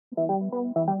Hi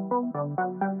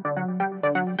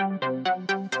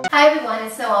everyone,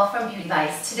 it's Noelle from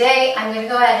Beautyvice. Today I'm going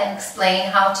to go ahead and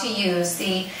explain how to use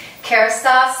the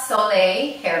Kerastase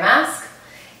Soleil hair mask.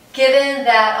 Given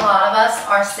that a lot of us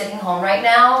are sitting home right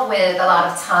now with a lot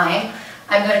of time,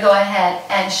 I'm going to go ahead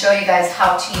and show you guys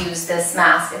how to use this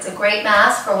mask. It's a great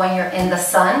mask for when you're in the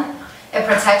sun. It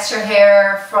protects your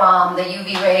hair from the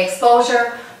UV ray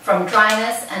exposure, from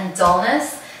dryness and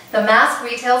dullness. The mask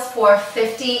retails for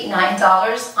 $59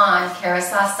 on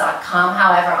Kerastase.com.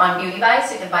 However, on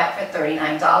Beautyvice, you can buy it for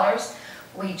 $39.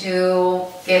 We do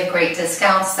give great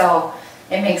discounts, so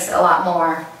it makes it a lot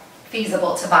more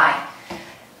feasible to buy.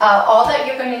 All that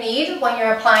you're going to need when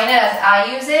you're applying it, as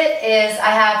I use it, is I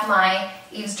have my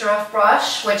eavesdrop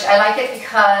brush, which I like it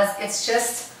because it's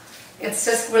just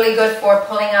really good for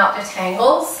pulling out the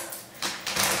tangles.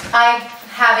 I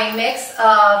have a mix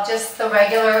of just the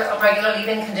regular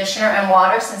leave-in conditioner and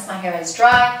water since my hair is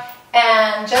dry,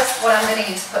 and just what I'm going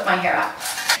to use to put my hair up.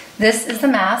 This is the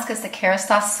mask. It's the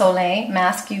Kerastase Soleil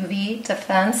Masque UV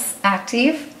Defense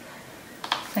Active.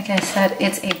 Like I said,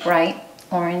 it's a bright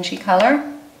orangey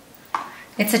color.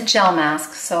 It's a gel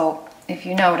mask, so if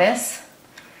you notice,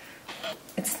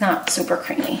 it's not super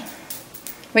creamy,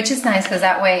 which is nice because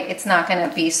that way it's not going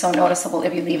to be so noticeable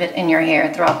if you leave it in your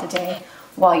hair throughout the day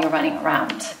while you're running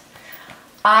around.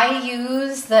 I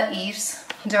use the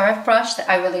eavesdrop brush.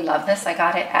 I really love this. I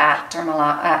got it at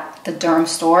the Derm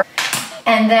store.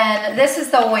 And then this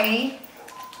is the way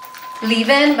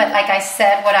leave-in, but like I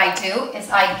said, what I do is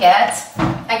I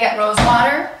get rose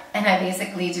water, and I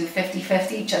basically do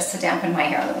 50-50 just to dampen my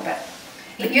hair a little bit.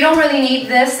 You don't really need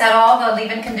this at all, the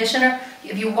leave-in conditioner.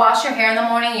 If you wash your hair in the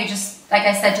morning, you just, like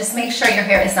I said, just make sure your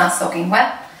hair is not soaking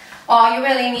wet. All you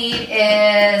really need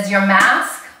is your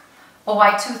mask, a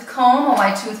white tooth comb, a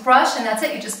white toothbrush, and that's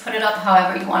it. You just put it up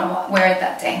however you want to wear it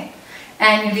that day.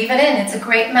 And you leave it in. It's a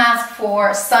great mask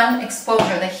for sun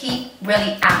exposure. The heat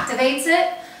really activates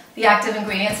it, the active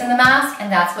ingredients in the mask, and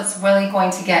that's what's really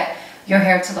going to get your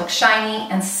hair to look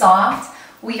shiny and soft.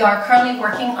 We are currently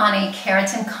working on a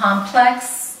keratin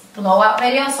complex blowout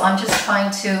video, so I'm just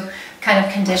trying to kind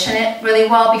of condition it really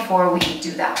well before we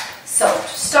do that. So to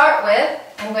start with,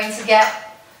 I'm going to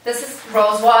get, this is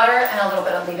rose water and a little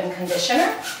bit of leave-in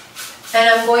conditioner, and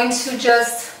I'm going to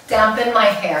just dampen my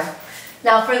hair.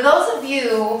 Now for those of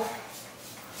you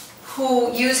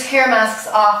who use hair masks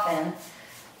often,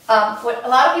 what a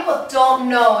lot of people don't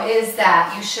know is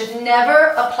that you should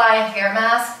never apply a hair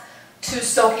mask to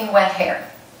soaking wet hair.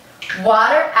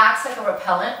 Water acts like a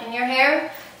repellent in your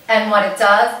hair, and what it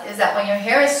does is that when your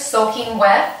hair is soaking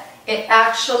wet, it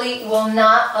actually will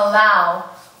not allow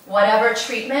whatever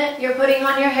treatment you're putting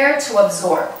on your hair to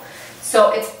absorb.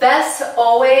 So it's best to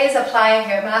always apply a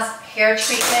hair mask, hair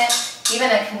treatment,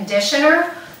 even a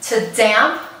conditioner to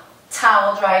damp,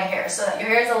 towel dried hair so that your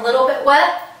hair is a little bit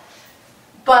wet,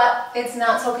 but it's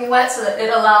not soaking wet, so that it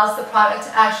allows the product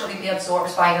to actually be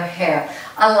absorbed by your hair.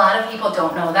 A lot of people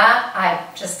don't know that.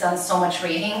 I've just done so much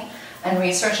reading and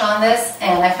research on this,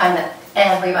 and I find that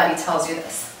everybody tells you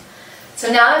this. So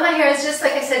now that my hair is just,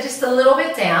 like I said, just a little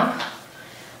bit damp,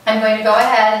 I'm going to go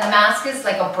ahead, and the mask is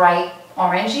like a bright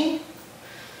orangey.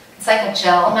 It's like a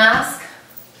gel mask.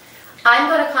 I'm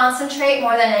going to concentrate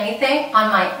more than anything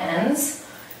on my ends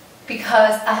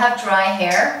because I have dry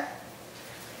hair.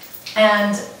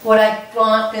 And what I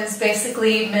want is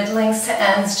basically middlings to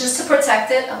ends just to protect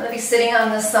it. I'm going to be sitting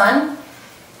on the sun.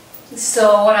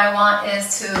 So what I want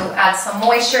is to add some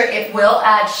moisture. It will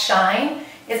add shine.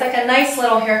 It's like a nice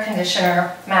little hair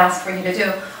conditioner mask for you to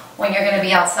do when you're going to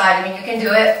be outside. I mean, you can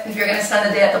do it if you're going to spend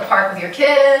the day at the park with your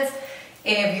kids,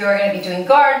 if you're going to be doing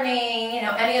gardening, you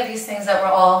know, any of these things that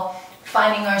we're all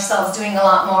finding ourselves doing a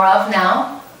lot more of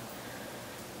now.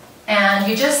 And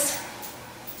you just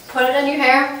put it in your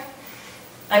hair.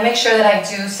 I make sure that I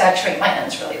do saturate my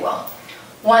ends really well.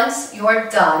 Once you're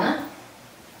done,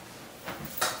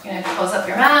 you're going to close up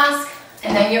your mask,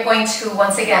 and then you're going to,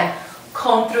 once again,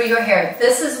 comb through your hair.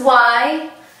 This is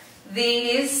why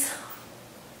these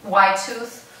wide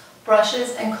tooth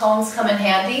brushes and combs come in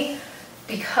handy,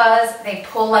 because they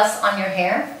pull less on your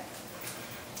hair.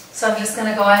 So I'm just going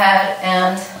to go ahead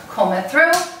and comb it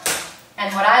through.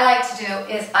 And what I like to do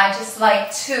is I just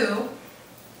like to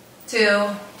do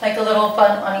like a little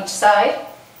bun on each side.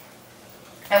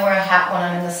 I wear a hat when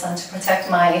I'm in the sun to protect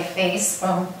my face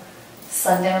from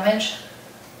sun damage.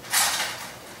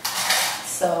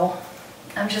 So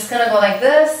I'm just going to go like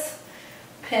this,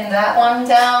 pin that one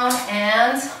down,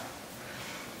 and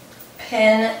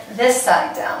pin this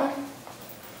side down.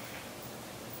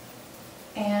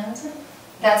 And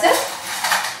that's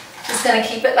it. Just just going to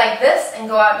keep it like this and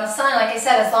go out in the sun. Like I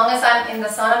said, as long as I'm in the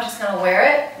sun, I'm just going to wear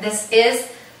it. This is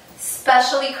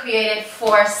specially created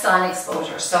for sun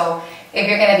exposure. So if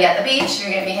you're going to be at the beach, if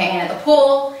you're going to be hanging at the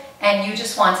pool, and you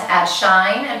just want to add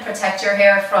shine and protect your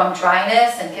hair from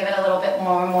dryness and give it a little bit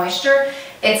more moisture,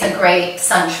 it's a great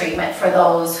sun treatment for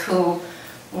those who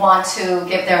want to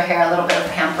give their hair a little bit of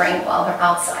pampering while they're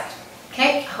outside.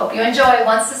 Okay, I hope you enjoy.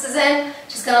 Once this is in,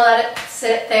 just going to let it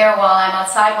sit there while I'm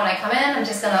outside. When I come in, I'm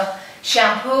just going to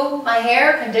shampoo my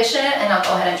hair, condition it, and I'll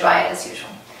go ahead and dry it as usual.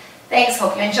 Thanks,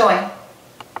 hope you enjoy.